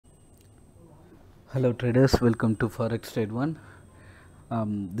Hello traders, welcome to Forex Trade 1.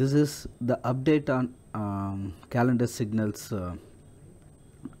 This is the update on calendar signals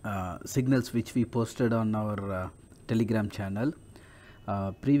signals which we posted on our Telegram channel.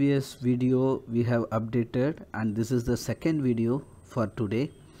 Previous video we have updated, and this is the second video for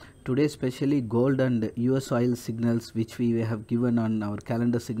today. Today especially gold and USOIL signals which we have given on our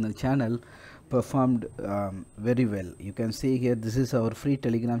calendar signal channel performed very well. You can see here, this is our free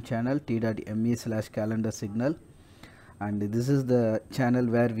Telegram channel t.me/calendar signal, and this is the channel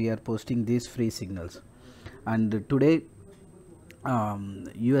where we are posting these free signals. And today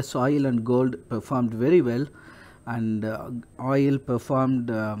USOIL and gold performed very well, and oil performed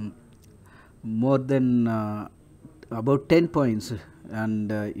more than about 10 points,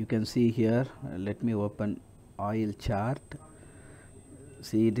 and you can see here, let me open oil chart.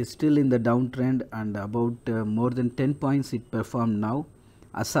 See, it is still in the downtrend, and about more than 10 points it performed now,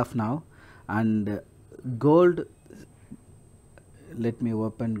 as of now. And gold, let me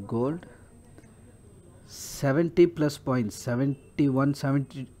open gold, 70 plus points, 71,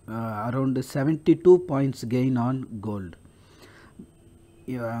 70, around 72 points gain on gold.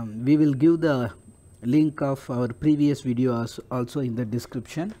 We will give the link of our previous video also in the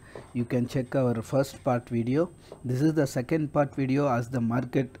description. You can check our first part video. This is the second part video, as the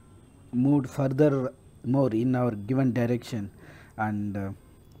market moved further more in our given direction and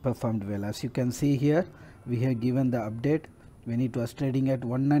performed well. As you can see here, we have given the update when it was trading at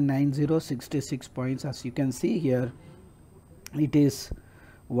 1990, 66 points. As you can see here, it is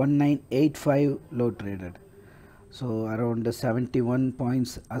 1985 low traded. So around 71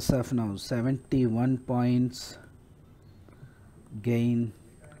 points as of now, 71 points gain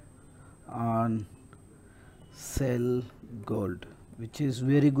on sell gold, which is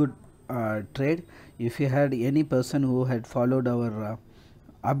very good trade. If you had any person who had followed our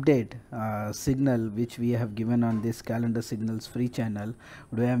update signal which we have given on this calendar signals free channel,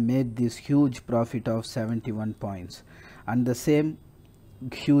 would have made this huge profit of 71 points, and the same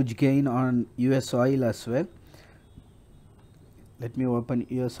huge gain on USOIL as well. Let me open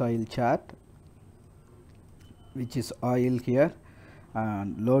USOIL chart, which is oil here,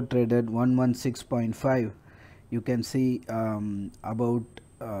 and low traded 116.5. you can see about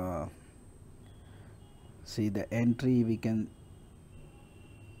see the entry, we can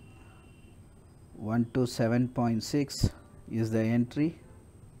 127.6 is the entry.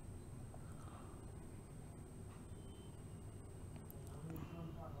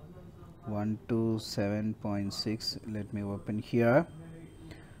 One to 7.6. Let me open here.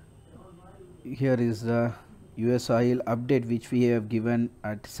 Here is the USOIL update which we have given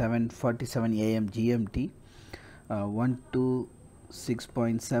at 7:47 AM GMT.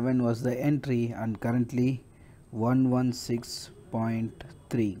 126.7 was the entry, and currently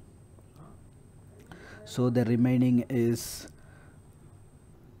 116.3. so the remaining is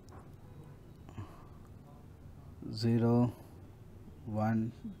 0,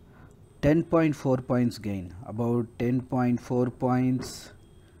 1, 10.4 points gain, about 10.4 points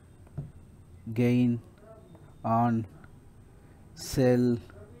gain on sell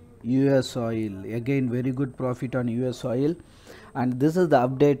USOIL. Again, very good profit on USOIL, and this is the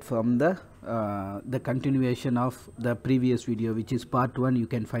update from the continuation of the previous video, which is part 1. You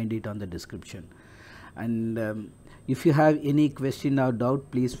can find it on the description. And if you have any question or doubt,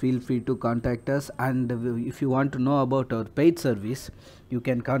 please feel free to contact us, and if you want to know about our paid service, you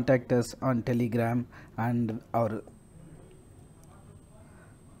can contact us on Telegram, and our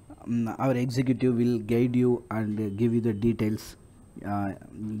executive will guide you and give you the details,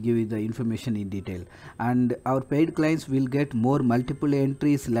 give you the information in detail. And our paid clients will get more multiple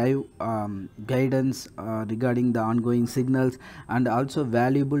entries, live guidance regarding the ongoing signals, and also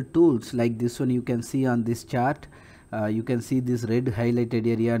valuable tools like this one. You can see on this chart, you can see this red highlighted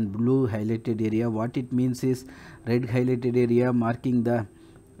area and blue highlighted area. What it means is, red highlighted area marking the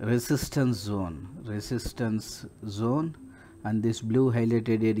resistance zone, and this blue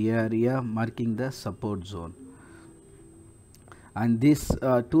highlighted area marking the support zone. And these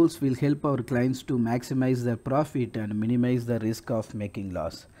tools will help our clients to maximize their profit and minimize the risk of making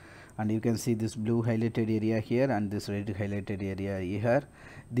loss. And you can see this blue highlighted area here and this red highlighted area here.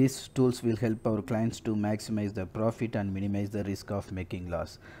 These tools will help our clients to maximize the profit and minimize the risk of making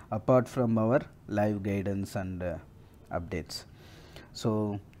loss, apart from our live guidance and updates.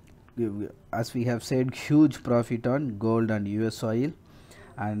 So as we have said, huge profit on gold and USOIL,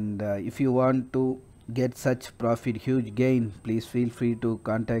 and if you want to get such profit, huge gain, please feel free to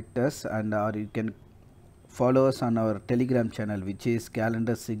contact us, and or you can follow us on our Telegram channel, which is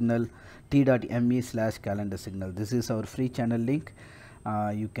calendar signal t.me/calendar signal. This is our free channel link,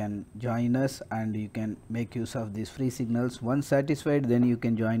 you can join us and you can make use of these free signals. Once satisfied, then you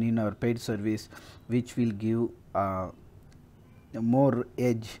can join in our paid service, which will give more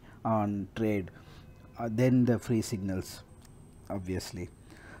edge on trade than the free signals, obviously.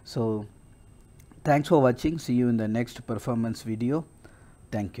 So thanks for watching. See you in the next performance video.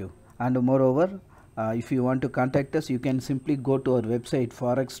 Thank you. And moreover, if you want to contact us, you can simply go to our website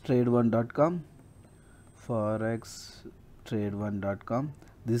forextrade1.com, forextrade1.com.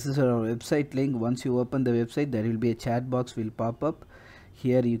 This is our website link. Once you open the website, there will be a chat box will pop up.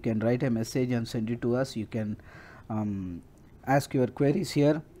 Here you can write a message and send it to us. You can ask your queries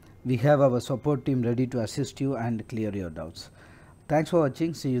here. We have our support team ready to assist you and clear your doubts. Thanks for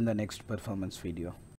watching. See you in the next performance video.